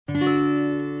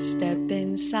Step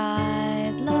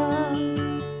inside, love.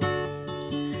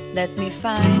 Let me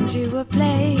find you a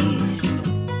place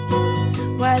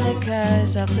where the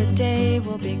cares of the day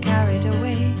will be carried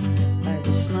away by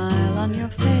the smile on your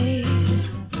face.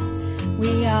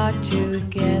 We are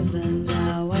together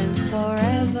now and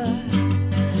forever.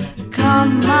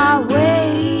 Come my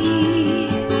way.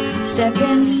 Step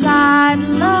inside,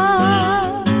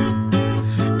 love,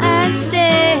 and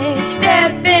stay.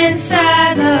 Step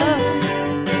inside, love.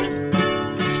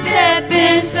 Step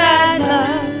inside,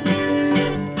 love.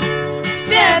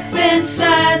 Step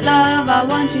inside, love. I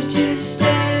want you to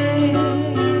stay.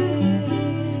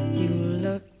 You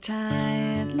look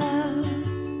tired, love.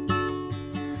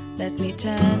 Let me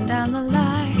turn down the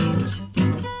light.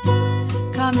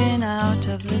 Coming out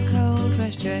of the cold,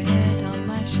 rest your head on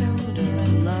my shoulder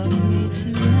and love me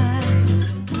tonight.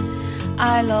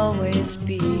 I'll always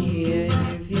be here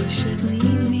if you should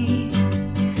need me,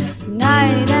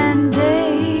 night and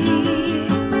day.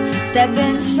 Step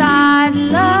inside,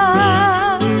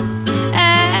 love,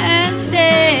 and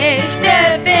stay.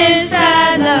 Step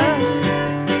inside, love.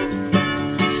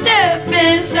 Step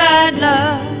inside,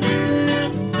 love.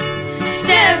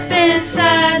 Step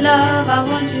inside, love. I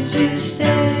want you to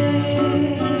stay.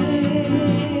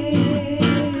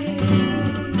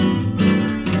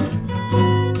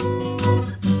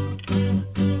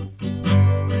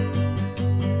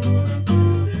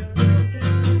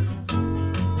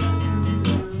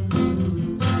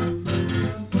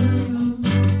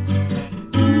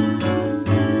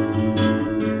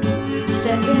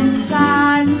 Step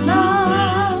inside,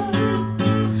 love,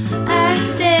 and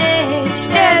stay.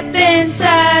 Step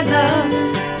inside, love.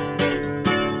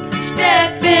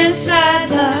 Step inside,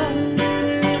 love.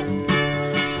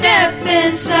 Step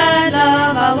inside,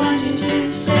 love. I want you to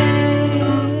stay.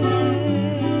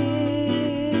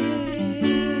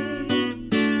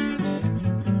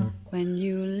 When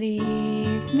you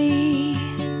leave me,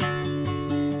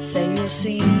 say you'll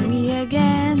see me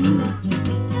again.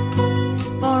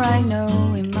 For I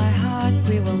know in my heart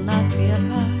we will not be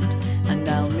apart, and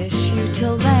I'll miss you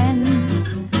till then.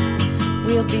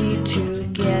 We'll be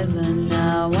together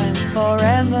now and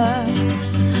forever.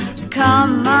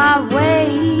 Come my way.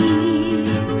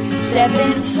 Step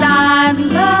inside,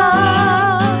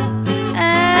 love,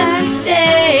 and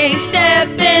stay. Step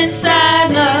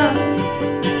inside, love.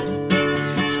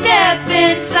 Step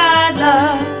inside,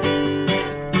 love.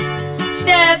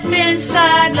 Step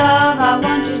inside, love. I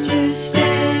want you to stay.